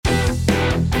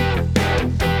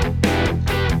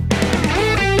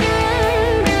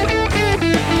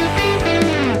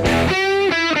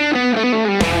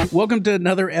Welcome to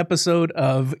another episode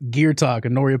of Gear Talk, a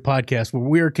Noria podcast, where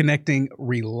we are connecting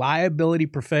reliability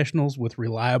professionals with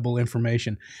reliable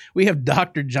information. We have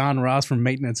Dr. John Ross from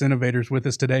Maintenance Innovators with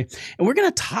us today, and we're going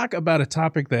to talk about a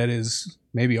topic that is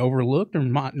maybe overlooked or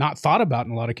not thought about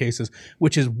in a lot of cases,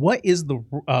 which is what is the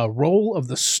role of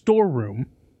the storeroom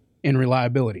in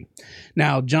reliability.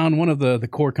 Now, John, one of the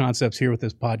core concepts here with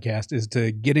this podcast is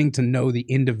to getting to know the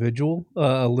individual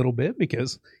a little bit,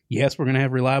 because yes, we're going to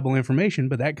have reliable information,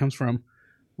 but that comes from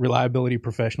reliability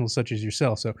professionals such as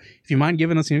yourself. So if you mind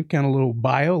giving us kind of a little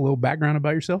bio, a little background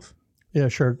about yourself. Yeah,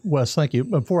 sure. Wes, thank you.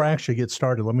 Before I actually get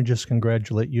started, let me just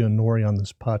congratulate you and Nori on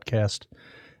this podcast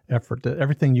effort.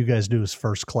 Everything you guys do is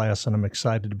first class, and I'm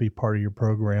excited to be part of your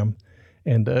program.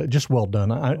 And just well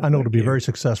done. I know it'll be very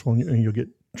successful, and you'll get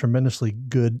tremendously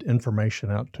good information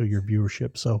out to your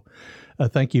viewership. So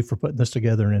thank you for putting this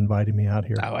together and inviting me out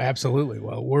here. Oh, absolutely.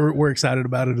 Well, we're excited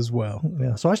about it as well.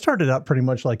 Yeah. So I started out pretty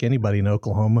much like anybody in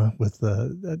Oklahoma with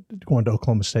going to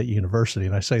Oklahoma State University.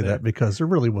 And I say that because there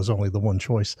really was only the one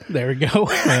choice. There we go.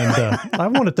 And I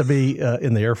wanted to be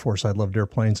in the Air Force. I loved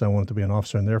airplanes. I wanted to be an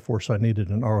officer in the Air Force. So I needed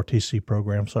an ROTC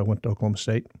program. So I went to Oklahoma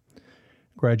State.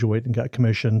 Graduated and got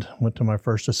commissioned, went to my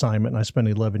first assignment, and I spent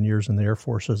 11 years in the Air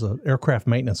Force as an aircraft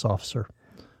maintenance officer,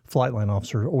 flight line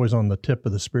officer, always on the tip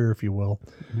of the spear, if you will.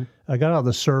 Mm-hmm. I got out of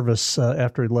the service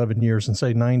after 11 years in,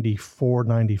 say, 94,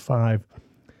 95,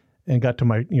 and got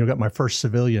my first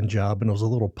civilian job, and it was a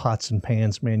little pots and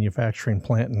pans manufacturing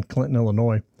plant in Clinton,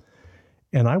 Illinois.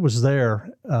 And I was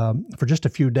there for just a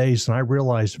few days, and I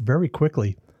realized very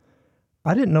quickly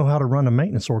I didn't know how to run a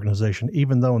maintenance organization,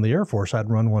 even though in the Air Force I'd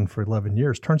run one for 11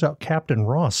 years. Turns out Captain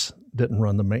Ross didn't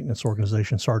run the maintenance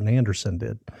organization. Sergeant Anderson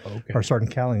did, or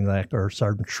Sergeant Kalaniak, or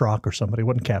Sergeant Schrock or somebody. It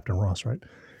wasn't Captain Ross, right?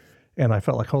 And I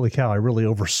felt like, holy cow, I really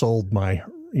oversold my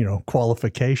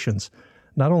qualifications.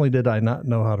 Not only did I not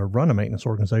know how to run a maintenance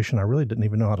organization, I really didn't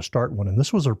even know how to start one. And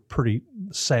this was a pretty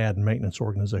sad maintenance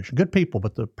organization. Good people,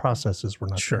 but the processes were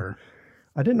not sure.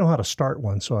 I didn't know how to start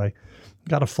one, so I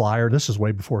got a flyer. This is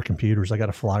way before computers. I got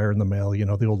a flyer in the mail,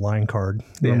 the old line card.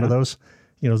 Remember those?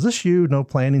 Is this you? No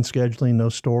planning, scheduling, no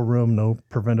storeroom, no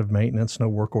preventive maintenance, no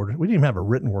work order. We didn't even have a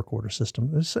written work order system.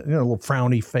 There's a little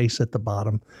frowny face at the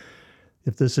bottom.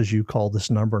 If this is you, call this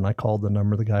number. And I called the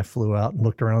number. The guy flew out and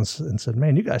looked around and said,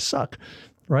 man, you guys suck,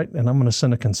 right? And I'm going to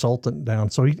send a consultant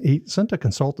down. So he sent a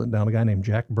consultant down, a guy named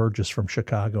Jack Burgess from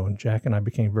Chicago. And Jack and I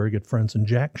became very good friends. And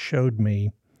Jack showed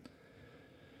me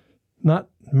not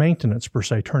maintenance per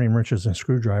se, turning wrenches and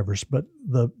screwdrivers, but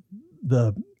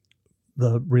the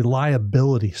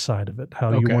reliability side of it,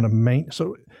 how you want to maintain.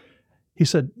 So he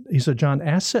said, John,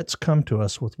 assets come to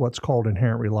us with what's called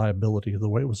inherent reliability, the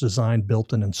way it was designed,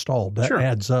 built, and installed. That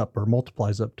adds up or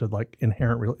multiplies up to like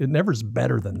inherent. It never is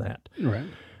better than that. Right.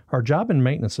 Our job in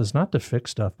maintenance is not to fix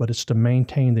stuff, but it's to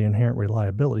maintain the inherent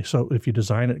reliability. So if you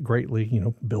design it greatly,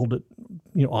 build it,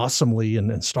 awesomely and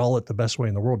install it the best way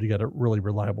in the world, you got a really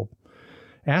reliable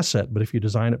asset. But if you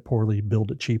design it poorly,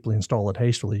 build it cheaply, install it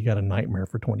hastily, you got a nightmare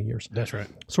for 20 years. That's right.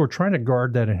 So we're trying to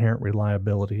guard that inherent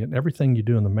reliability, and everything you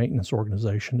do in the maintenance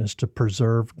organization is to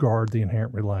guard the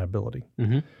inherent reliability.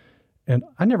 Mm-hmm. And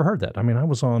I never heard that. I mean, I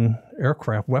was on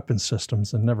aircraft weapons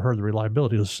systems and never heard the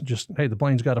reliability. It was just, hey, the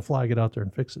plane's got to fly, get out there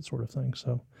and fix it sort of thing.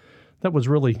 So that was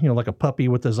really, like a puppy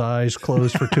with his eyes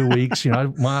closed for 2 weeks.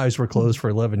 My eyes were closed for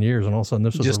 11 years, and all of a sudden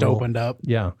this was just opened up.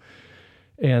 Yeah.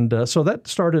 And so that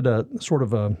started a sort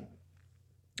of a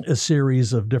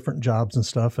series of different jobs and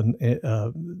stuff, and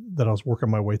that I was working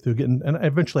my way through. And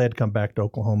eventually I had to come back to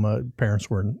Oklahoma. Parents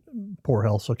were in poor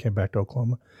health, so I came back to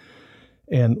Oklahoma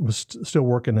and was still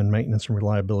working in maintenance and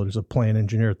reliability as a plant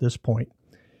engineer at this point.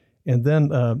 And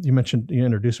then you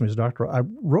introduced me as a doctor. I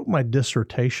wrote my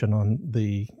dissertation on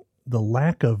the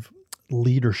lack of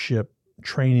leadership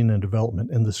training and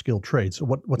development in the skilled trades. So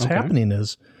what's happening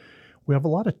is, we have a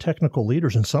lot of technical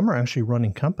leaders, and some are actually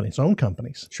running own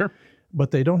companies. Sure.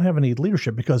 But they don't have any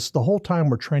leadership, because the whole time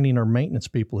we're training our maintenance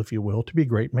people, if you will, to be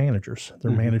great managers. They're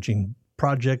managing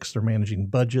projects, they're managing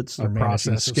budgets, they're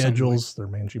managing schedules, they're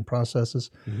managing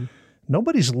processes. Mm-hmm.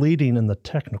 Nobody's leading in the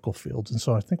technical fields, and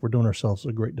so I think we're doing ourselves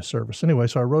a great disservice. Anyway,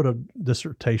 so I wrote a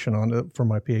dissertation on it for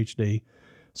my PhD.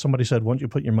 Somebody said, why don't you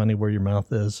put your money where your mouth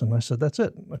is? And I said, that's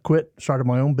it. I quit, started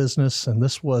my own business. And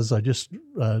this was,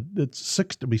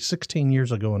 it'll be 16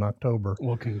 years ago in October.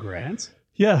 Well, congrats.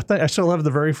 Yeah, I still have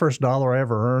the very first dollar I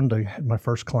ever earned. My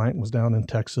first client was down in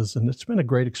Texas, and it's been a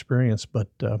great experience. But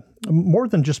more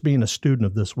than just being a student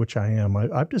of this, which I am,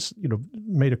 I've just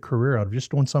made a career out of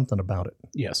just doing something about it.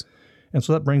 Yes. And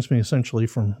so that brings me essentially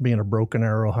from being a Broken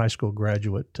Arrow high school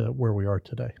graduate to where we are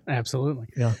today. Absolutely.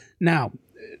 Yeah. Now,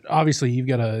 obviously you've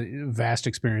got a vast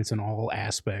experience in all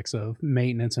aspects of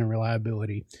maintenance and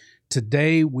reliability.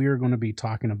 Today, we're going to be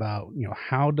talking about,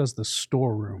 how does the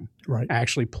storeroom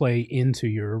actually play into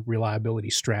your reliability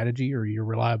strategy or your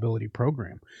reliability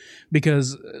program?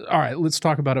 Because, all right, let's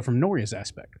talk about it from Noria's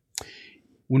aspect.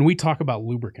 When we talk about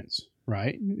lubricants,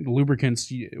 right? Lubricants,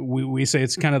 we say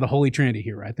it's kind of the holy trinity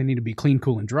here, right? They need to be clean,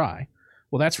 cool, and dry.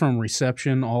 Well, that's from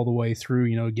reception all the way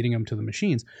through, getting them to the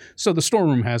machines. So the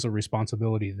storeroom has a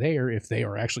responsibility there if they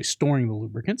are actually storing the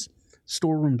lubricants.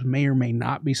 Storerooms may or may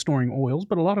not be storing oils,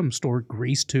 but a lot of them store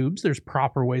grease tubes. There's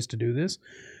proper ways to do this.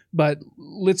 But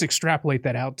let's extrapolate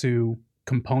that out to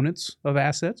components of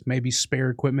assets, maybe spare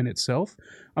equipment itself.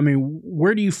 I mean,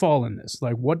 where do you fall in this?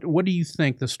 Like, what do you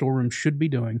think the storeroom should be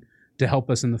doing to help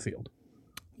us in the field?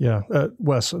 Yeah,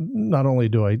 Wes, not only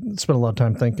do I spend a lot of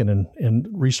time thinking and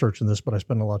researching this, but I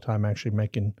spend a lot of time actually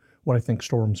making what I think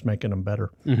storerooms making them better.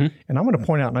 Mm-hmm. And I'm going to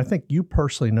point out, and I think you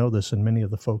personally know this, and many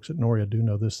of the folks at Noria do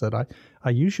know this, that I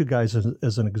use you guys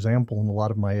as an example in a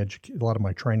lot of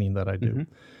my training that I do. Mm-hmm.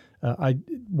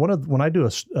 When I do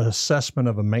an assessment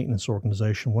of a maintenance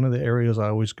organization, one of the areas I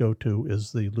always go to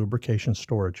is the lubrication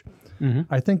storage. Mm-hmm.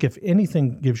 I think if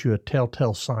anything gives you a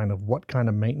telltale sign of what kind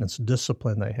of maintenance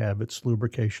discipline they have, it's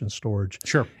lubrication storage.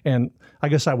 Sure. And I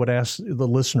guess I would ask the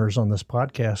listeners on this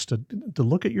podcast to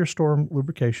look at your storeroom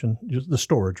lubrication, the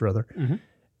storage rather. Mm-hmm.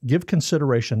 Give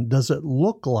consideration. Does it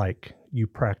look like you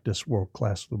practice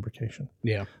world-class lubrication?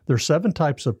 Yeah. There's 7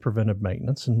 types of preventive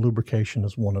maintenance, and lubrication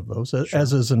is one of those, sure.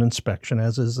 As is an inspection,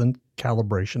 as is in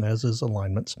calibration, as is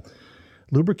alignments.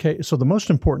 So the most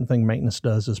important thing maintenance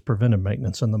does is preventive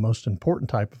maintenance, and the most important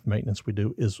type of maintenance we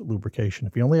do is lubrication.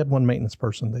 If you only had one maintenance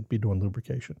person, they'd be doing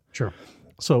lubrication. Sure.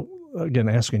 So again,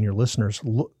 asking your listeners,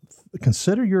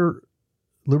 consider your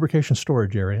lubrication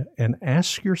storage area and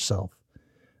ask yourself,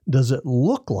 does it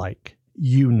look like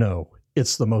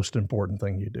it's the most important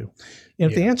thing you do?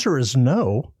 And if the answer is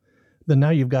no, then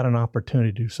now you've got an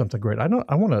opportunity to do something great. I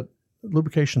want a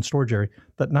lubrication storage area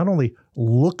that not only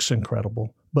looks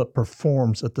incredible, but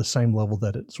performs at the same level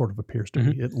that it sort of appears to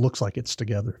mm-hmm. be. It looks like it's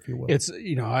together, if you will. It's,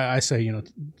 I say,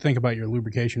 think about your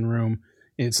lubrication room.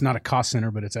 It's not a cost center,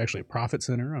 but it's actually a profit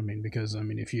center. Because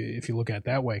if you look at it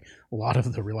that way, a lot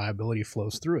of the reliability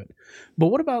flows through it. But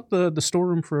what about the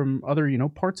storeroom from other,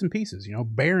 parts and pieces,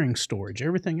 bearing storage,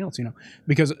 everything else,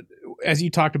 because as you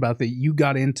talked about that, you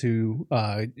got into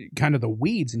kind of the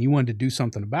weeds and you wanted to do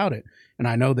something about it. And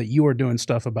I know that you are doing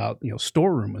stuff about,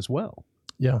 storeroom as well.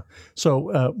 Yeah.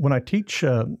 So when I teach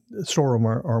storeroom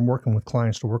or I'm working with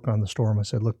clients to work on the storeroom, I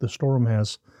said, look, the storeroom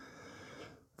has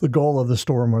the goal of the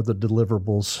storeroom are the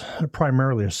deliverables,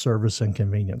 primarily a service and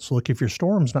convenience. Look, if your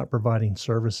storeroom's not providing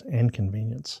service and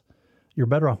convenience, you're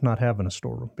better off not having a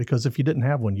storeroom, because if you didn't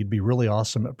have one, you'd be really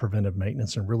awesome at preventive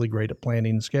maintenance and really great at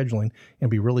planning and scheduling and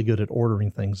be really good at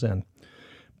ordering things in.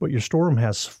 But your storeroom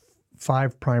has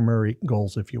 5 primary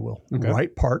goals, if you will. Okay.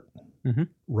 Right part, mm-hmm.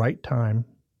 right time,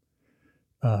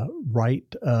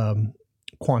 right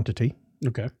quantity.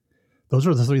 Okay. Those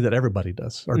are the 3 that everybody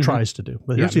does or mm-hmm. tries to do.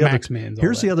 But here's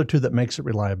the other 2 that makes it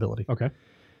reliability. Okay.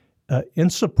 In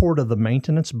support of the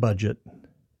maintenance budget,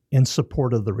 in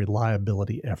support of the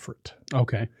reliability effort.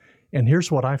 Okay. And here's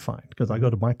what I find, because I go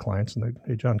to my clients and they,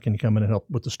 hey, John, can you come in and help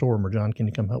with the storeroom? Or John, can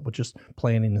you come help with just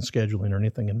planning and scheduling or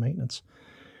anything in maintenance?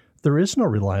 There is no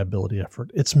reliability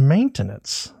effort. It's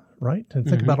maintenance. Right? And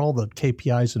think mm-hmm. about all the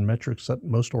KPIs and metrics that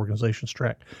most organizations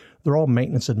track. They're all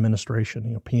maintenance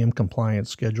administration, PM compliance,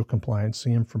 schedule compliance,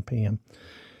 CM from PM.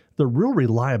 The real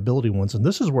reliability ones, and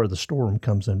this is where the storeroom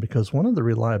comes in, because one of the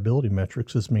reliability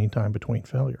metrics is mean time between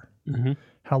failure. Mm-hmm.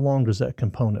 How long does that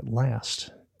component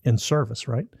last in service,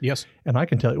 right? Yes. And I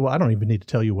can tell you, well, I don't even need to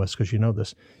tell you, Wes, because you know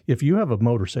this. If you have a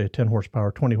motor, say a 10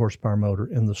 horsepower, 20 horsepower motor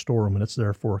in the storeroom, and it's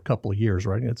there for a couple of years,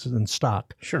 right? It's in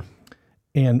stock. Sure.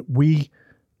 And we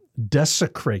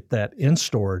desecrate that in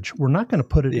storage, we're not going to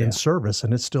put it in service,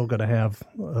 and it's still going to have,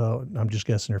 I'm just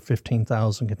guessing,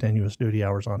 15,000 continuous duty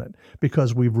hours on it,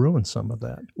 because we've ruined some of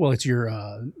that. Well, it's your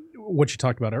what you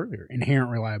talked about earlier, inherent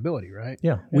reliability, right?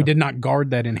 Yeah. We did not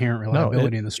guard that inherent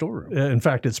reliability in the storeroom. In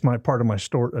fact, it's part of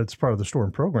the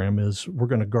storeroom program is we're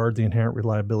going to guard the inherent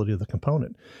reliability of the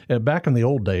component. Back in the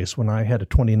old days when I had a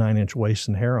 29-inch waist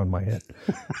and hair on my head,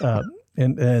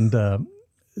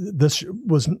 this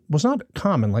was not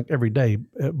common like every day,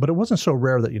 but it wasn't so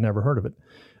rare that you never heard of it.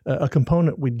 A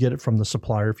component, we'd get it from the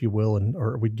supplier, if you will,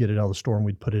 or we'd get it out of the store and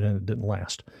we'd put it in, it didn't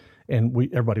last. And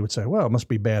everybody would say, well, it must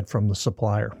be bad from the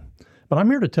supplier. But I'm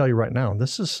here to tell you right now,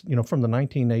 this is, from the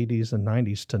 1980s and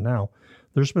 90s to now,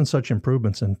 there's been such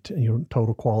improvements in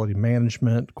total quality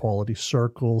management, quality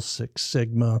circles, Six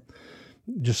Sigma,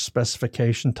 just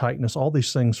specification, tightness, all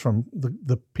these things from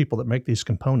the people that make these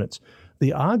components.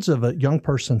 The odds of a young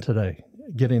person today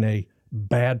getting a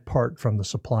bad part from the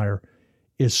supplier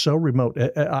is so remote.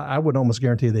 I would almost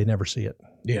guarantee they never see it.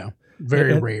 Yeah,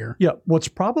 very rare. Yeah, what's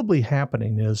probably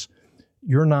happening is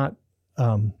you're not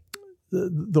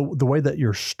the way that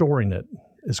you're storing it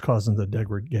is causing the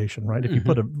degradation, right? If you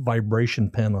put a vibration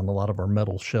pen on a lot of our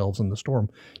metal shelves in the storeroom,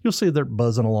 you'll see they're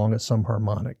buzzing along at some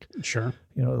harmonic. Sure.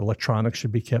 You know, electronics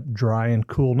should be kept dry and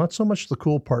cool. Not so much the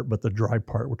cool part, but the dry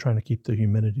part. We're trying to keep the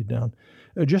humidity down.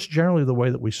 Just generally the way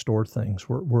that we store things,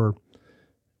 we're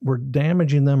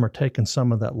damaging them or taking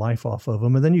some of that life off of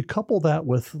them. And then you couple that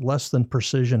with less than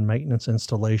precision maintenance,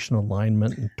 installation,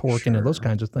 alignment, and torquing and those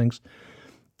kinds of things.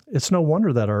 It's no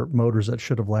wonder that our motors that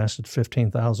should have lasted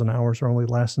 15,000 hours are only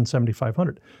lasting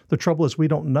 7,500. The trouble is we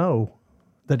don't know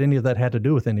that any of that had to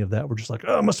do with any of that. We're just like,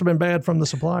 oh, it must have been bad from the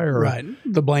supplier. Right.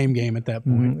 The blame game at that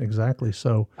point. Exactly.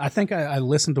 So I think I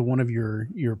listened to one of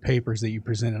your papers that you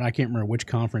presented. I can't remember which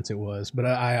conference it was, but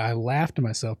I laughed to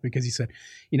myself because you said,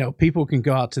 you know, people can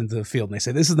go out into the field and they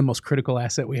say, this is the most critical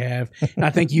asset we have. And I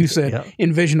think you said,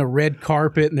 envision a red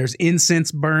carpet and there's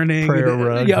incense burning. Prayer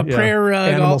rug. Prayer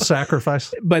rug. Animal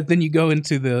sacrifice. But then you go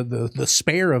into the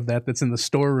spare of that's in the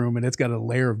storeroom and it's got a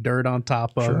layer of dirt on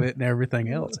top of it and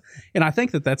everything else. And I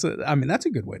think that's a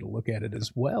good way to look at it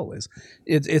as well. Is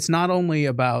it's not only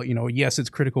about, you know, yes, it's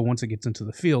critical once it gets into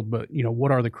the field, but you know,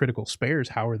 what are the critical spares?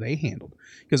 How are they handled?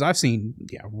 Because I've seen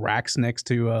racks next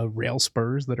to rail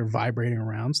spurs that are vibrating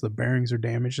around, so the bearings are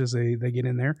damaged as they get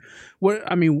in there.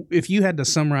 If you had to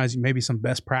summarize maybe some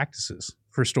best practices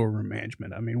for storeroom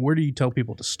management, I mean, where do you tell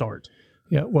people to start?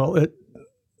 Yeah, well,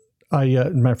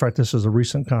 matter of fact, this is a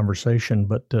recent conversation,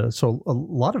 but so a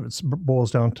lot of it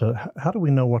boils down to how do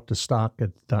we know what to stock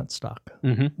and not stock?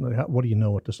 What do you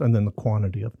know what to stock? And then the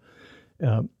quantity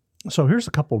of. So here's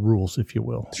a couple rules, if you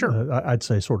will. Sure. I'd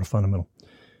say sort of fundamental.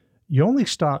 You only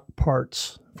stock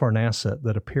parts for an asset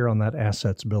that appear on that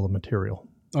asset's bill of material.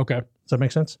 Okay. Does that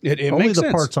make sense? It only makes the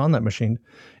sense. parts on that machine.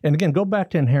 And again, go back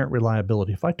to inherent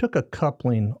reliability. If I took a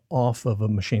coupling off of a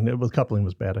machine, the coupling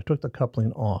was bad. I took the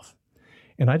coupling off.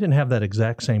 And I didn't have that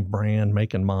exact same brand,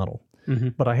 make, and model.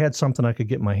 But I had something I could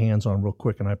get my hands on real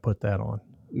quick, and I put that on.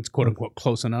 It's quote-unquote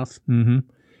close enough.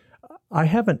 I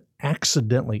haven't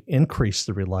accidentally increased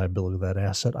the reliability of that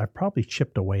asset. I've probably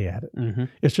chipped away at it.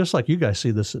 It's just like you guys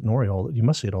see this at Nori. You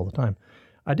must see it all the time.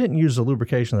 I didn't use the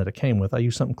lubrication that it came with. I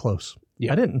used something close.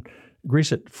 I didn't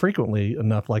grease it frequently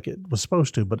enough like it was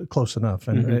supposed to, but close enough.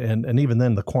 And even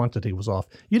then, the quantity was off.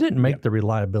 You didn't make the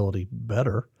reliability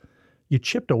better. You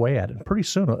chipped away at it. And pretty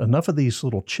soon, enough of these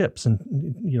little chips and,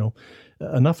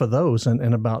 enough of those, and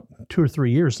in about 2 or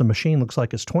 3 years, the machine looks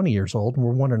like it's 20 years old, and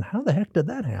we're wondering, how the heck did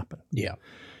that happen? Yeah.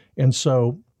 And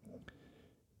so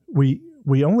we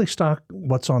only stock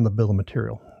what's on the bill of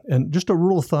material. And just a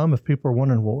rule of thumb, if people are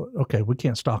wondering, well, okay, we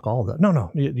can't stock all of that.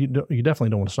 No, you definitely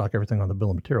don't want to stock everything on the bill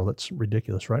of material. That's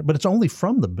ridiculous, right? But it's only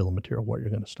from the bill of material what you're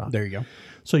going to stock. There you go.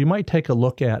 So you might take a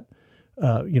look at,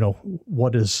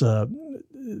 what is...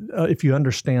 if you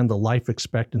understand the life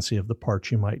expectancy of the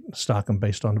parts, you might stock them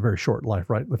based on a very short life,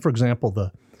 right? For example,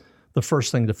 the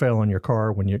first thing to fail on your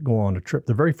car when you go on a trip,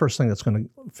 the very first thing that's going to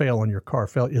fail on your car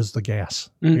is the gas.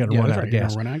 You're going to run out of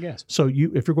gas. Run out of gas. So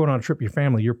if you're going on a trip with your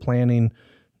family, you're planning,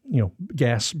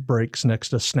 gas breaks next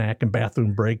to snack and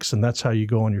bathroom breaks, and that's how you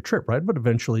go on your trip, right? But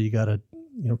eventually you got to,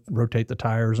 rotate the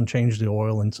tires and change the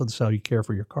oil, and so that's how you care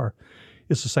for your car.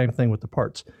 It's the same thing with the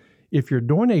parts. If you're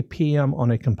doing a PM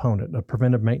on a component, a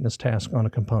preventive maintenance task on a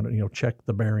component, check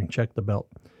the bearing, check the belt,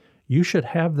 you should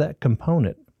have that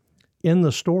component in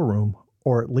the storeroom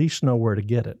or at least know where to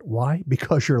get it. Why?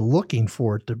 Because you're looking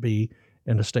for it to be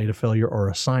in a state of failure or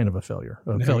a sign of a failure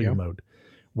mode.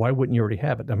 Why wouldn't you already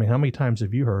have it? I mean, how many times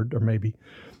have you heard, or maybe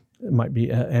it might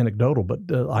be anecdotal, but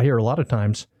I hear a lot of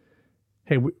times,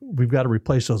 hey, we've got to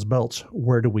replace those belts.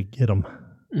 Where do we get them?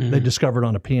 They discovered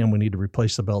on a PM we need to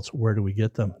replace the belts. Where do we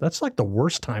get them? That's like the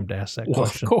worst time to ask that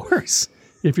question. Of course.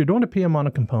 If you're doing a PM on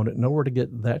a component, know where to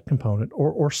get that component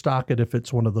or stock it if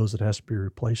it's one of those that has to be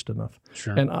replaced enough.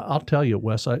 Sure. And I'll tell you,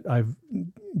 Wes, I've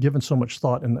given so much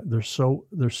thought, and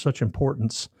there's such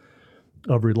importance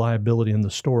of reliability in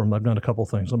the storeroom. I've done a couple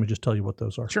things. Let me just tell you what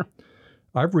those are. Sure.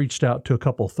 I've reached out to a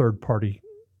couple third-party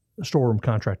storeroom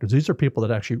contractors. These are people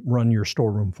that actually run your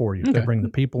storeroom for you. Okay. They bring the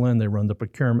people in, they run the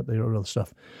procurement, they do all the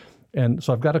stuff. And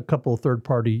so I've got a couple of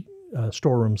third-party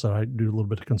storerooms that I do a little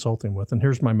bit of consulting with. And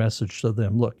here's my message to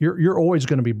them. Look, you're always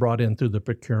going to be brought in through the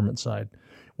procurement side.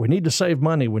 We need to save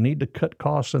money. We need to cut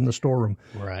costs in the storeroom.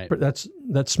 Right. But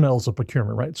that smells of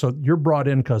procurement, right? So you're brought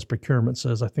in because procurement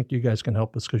says, I think you guys can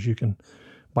help us because you can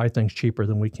buy things cheaper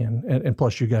than we can. And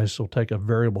plus, you guys will take a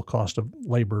variable cost of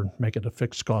labor and make it a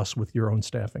fixed cost with your own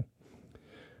staffing.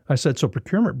 I said, so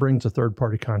procurement brings a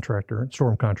third-party contractor,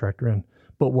 storeroom contractor in,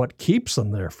 but what keeps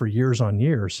them there for years on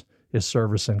years is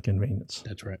service and convenience.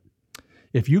 That's right.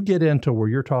 If you get into where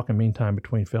you're talking mean time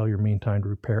between failure, mean time to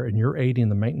repair, and you're aiding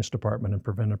the maintenance department in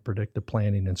preventive predictive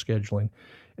planning and scheduling,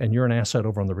 and you're an asset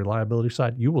over on the reliability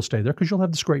side, you will stay there because you'll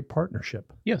have this great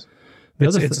partnership. Yes.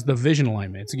 It's the vision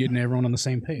alignment. It's getting everyone on the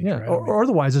same page. Yeah. Right? Or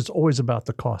otherwise, it's always about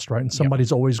the cost, right? And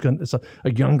somebody's always going to, it's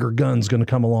a younger gun's going to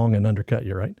come along and undercut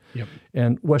you, right? Yep.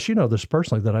 And Wes, you know this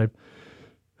personally, that I've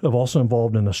also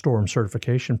involved in a storeroom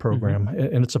certification program.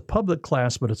 And it's a public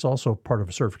class, but it's also part of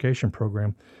a certification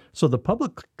program. So the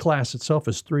public class itself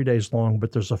is 3 days long,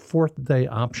 but there's a fourth day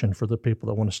option for the people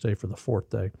that want to stay for the fourth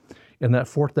day. And that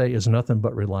fourth day is nothing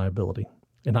but reliability.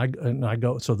 And I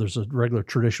go, so there's a regular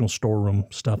traditional storeroom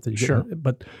stuff that you get. Sure.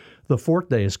 But the fourth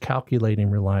day is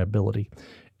calculating reliability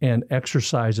and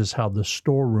exercises how the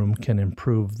storeroom can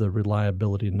improve the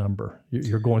reliability number.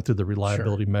 You're going through the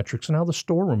reliability metrics and how the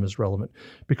storeroom is relevant.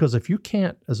 Because if you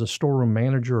can't, as a storeroom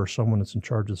manager or someone that's in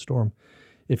charge of the storeroom,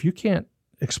 if you can't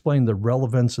explain the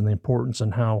relevance and the importance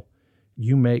and how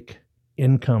you make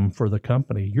income for the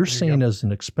company, you're seen as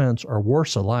an expense or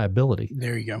worse, a liability.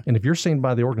 There you go. And if you're seen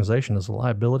by the organization as a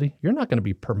liability, you're not going to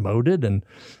be promoted and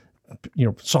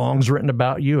songs written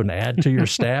about you and add to your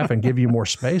staff and give you more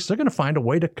space. They're going to find a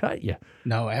way to cut you.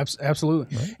 No,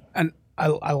 absolutely. Right? And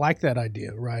I like that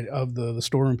idea, right, of the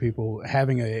storeroom people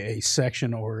having a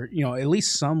section or, at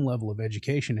least some level of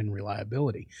education in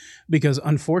reliability. Because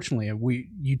unfortunately,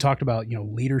 you talked about,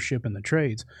 leadership in the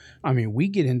trades. I mean, we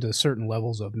get into certain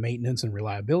levels of maintenance and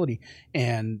reliability,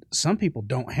 and some people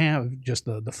don't have just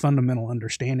the fundamental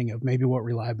understanding of maybe what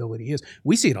reliability is.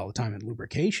 We see it all the time in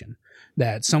lubrication,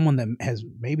 that someone that has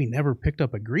maybe never picked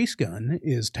up a grease gun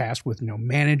is tasked with,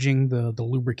 managing the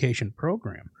lubrication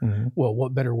program. Mm-hmm. Well,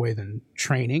 what better way than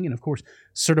training? And of course,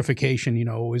 certification,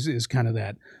 is kind of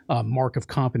that mark of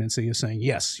competency, is saying,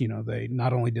 yes, they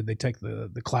not only did they take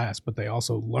the class, but they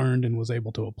also learned and was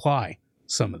able to apply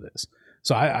some of this.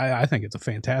 So I think it's a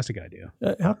fantastic idea.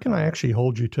 How can I actually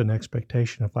hold you to an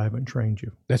expectation if I haven't trained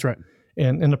you? That's right.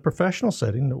 And in a professional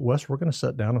setting, Wes, we're going to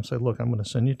sit down and say, look, I'm going to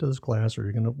send you to this class, or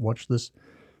you're going to watch this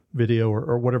video,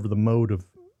 or whatever the mode of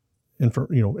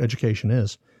education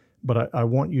is. But I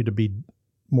want you to be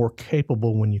more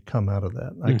capable when you come out of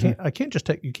that. Mm-hmm. You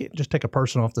can't just take a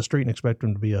person off the street and expect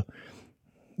them to be a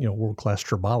world-class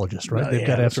tribologist, right? They've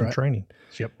got to have some training.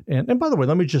 Yep. And by the way,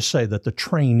 let me just say that the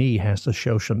trainee has to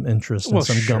show some interest and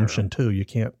some gumption too. You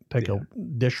can't take a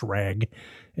dish rag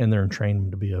in there and train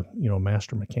them to be a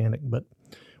master mechanic. But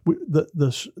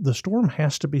the storeroom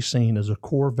has to be seen as a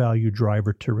core value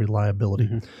driver to reliability.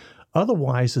 Mm-hmm.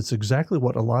 Otherwise, it's exactly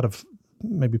what a lot of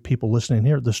maybe people listening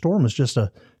here, the storeroom is just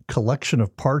a collection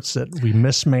of parts that we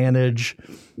mismanage.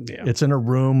 Yeah. It's in a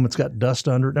room. It's got dust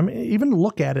under it. I mean, even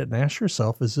look at it and ask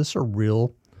yourself, is this a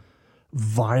real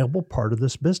viable part of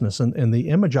this business? And the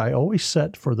image I always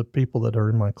set for the people that are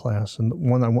in my class, and the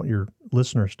one I want your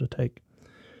listeners to take,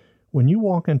 when you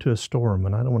walk into a storeroom,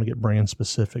 and I don't want to get brand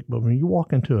specific, but when you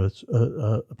walk into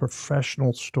a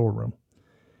professional storeroom,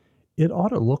 it ought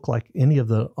to look like any of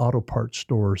the auto parts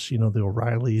stores, the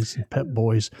O'Reillys and Pep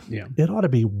Boys. Yeah. It ought to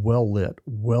be well lit,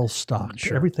 well stocked,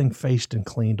 everything faced and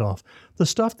cleaned off. The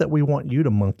stuff that we want you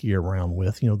to monkey around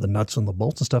with, the nuts and the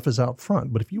bolts and stuff, is out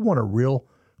front. But if you want a real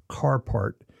car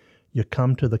part, you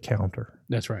come to the counter.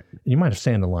 That's right. You might have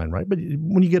stand in line, right? But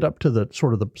when you get up to the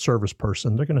sort of the service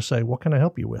person, they're going to say, what can I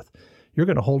help you with? You're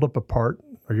going to hold up a part,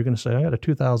 or you're going to say, I got a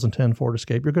 2010 Ford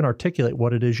Escape. You're going to articulate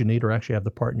what it is you need, or actually have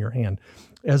the part in your hand.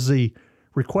 As the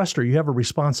requester, you have a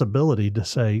responsibility to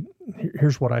say,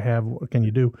 here's what I have. What can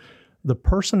you do? The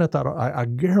person at that, I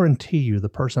guarantee you, the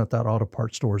person at that auto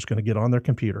parts store is going to get on their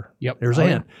computer. Yep. There's a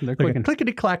hand. They're going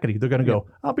clickety-clackety. They're going to go,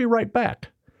 I'll be right back.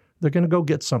 They're going to go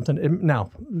get something.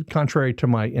 Now, contrary to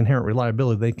my inherent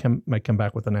reliability, they may come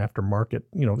back with an aftermarket,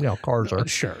 cars are.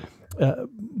 Sure.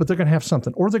 But they're going to have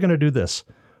something. Or they're going to do this.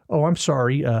 Oh, I'm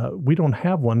sorry, we don't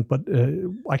have one, but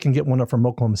I can get one up from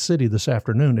Oklahoma City this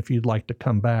afternoon if you'd like to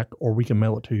come back, or we can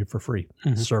mail it to you for free,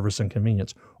 service and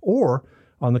convenience. Or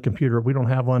on the computer, we don't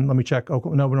have one. Let me check. Oh,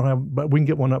 no, we don't have, but we can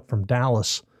get one up from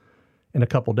Dallas in a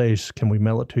couple of days. Can we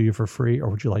mail it to you for free, or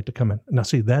would you like to come in? Now,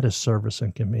 see, that is service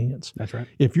and convenience. That's right.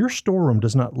 If your storeroom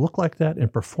does not look like that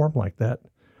and perform like that,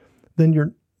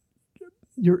 then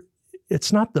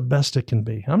it's not the best it can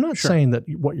be. I'm not saying that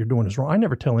what you're doing is wrong. I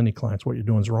never tell any clients what you're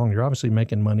doing is wrong. You're obviously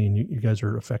making money and you guys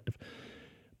are effective.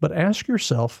 But ask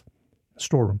yourself,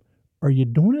 storeroom, are you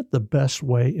doing it the best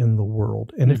way in the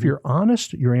world? And if you're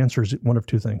honest, your answer is one of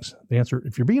two things. The answer,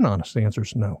 if you're being honest, the answer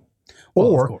is no. Well,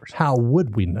 or of course. How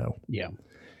would we know? Yeah.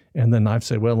 And then I've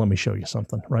said, well, let me show you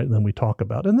something, right? And then we talk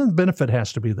about it. And then the benefit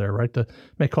has to be there, right? It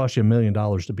may cost you $1 million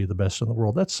to be the best in the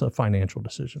world. That's a financial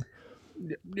decision.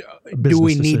 Do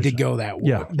we need to go that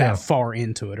far far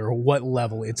into it, or what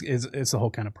level? It's the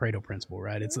whole kind of Pareto principle,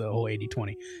 right? It's the whole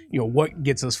 80-20. What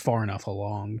gets us far enough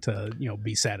along to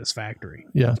be satisfactory?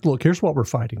 Yeah. Look, here's what we're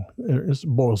fighting. It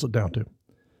boils it down to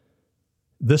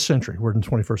this century. We're in the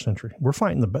 21st century. We're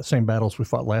fighting the same battles we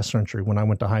fought last century when I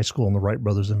went to high school and the Wright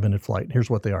brothers invented flight.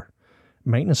 Here's what they are: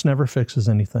 maintenance never fixes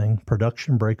anything,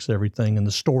 production breaks everything, and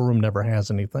the storeroom never has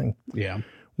anything. Yeah.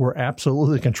 We're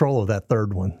absolutely in control of that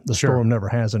third one. The storeroom never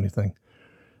has anything.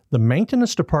 The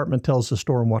maintenance department tells the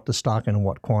storeroom what to stock and in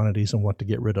what quantities and what to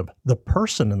get rid of. The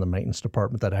person in the maintenance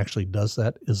department that actually does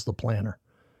that is the planner.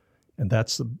 And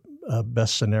that's the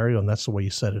best scenario, and that's the way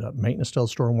you set it up. Maintenance tells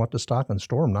the storeroom what to stock, and the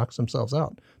storeroom knocks themselves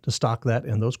out to stock that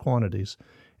in those quantities.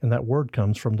 And that word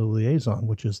comes from the liaison,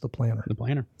 which is the planner. The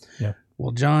planner. Yeah.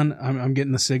 Well, John, I'm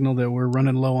getting the signal that we're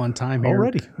running low on time here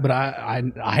already. But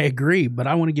I agree. But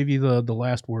I want to give you the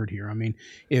last word here. I mean,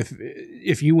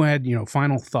 if you had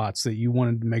final thoughts that you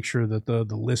wanted to make sure that the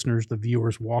listeners, the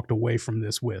viewers, walked away from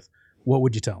this with, what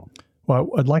would you tell them? Well,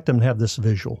 I'd like them to have this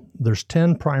visual. There's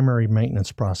 10 primary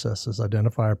maintenance processes: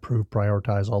 identify, approve,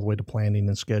 prioritize, all the way to planning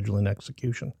and scheduling,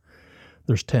 execution.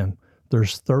 There's 10.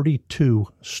 There's 32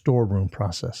 storeroom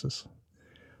processes.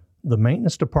 The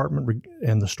maintenance department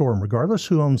and the storeroom, regardless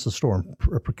who owns the storeroom,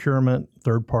 procurement,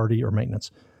 third party, or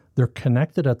maintenance, they're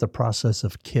connected at the process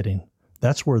of kitting.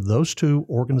 That's where those two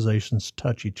organizations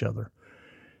touch each other.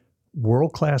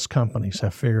 World-class companies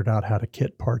have figured out how to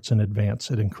kit parts in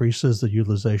advance. It increases the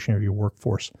utilization of your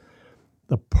workforce.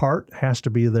 The part has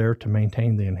to be there to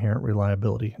maintain the inherent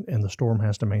reliability, and the storeroom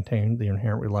has to maintain the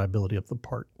inherent reliability of the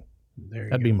part.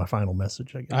 That'd be my final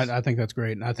message, I guess. I think that's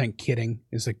great. And I think kitting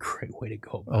is a great way to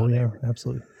go about it. Oh, yeah,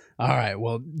 absolutely. All right.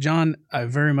 Well, John, I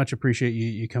very much appreciate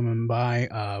you coming by.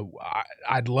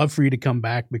 I'd love for you to come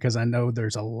back because I know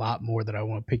there's a lot more that I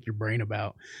want to pick your brain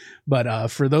about. But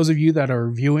for those of you that are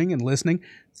viewing and listening,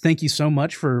 thank you so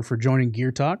much for joining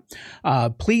Gear Talk.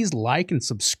 Please like and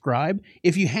subscribe.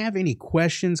 If you have any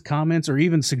questions, comments, or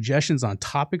even suggestions on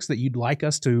topics that you'd like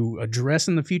us to address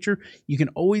in the future, you can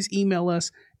always email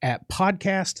us at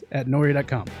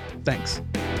podcast@noria.com. Thanks.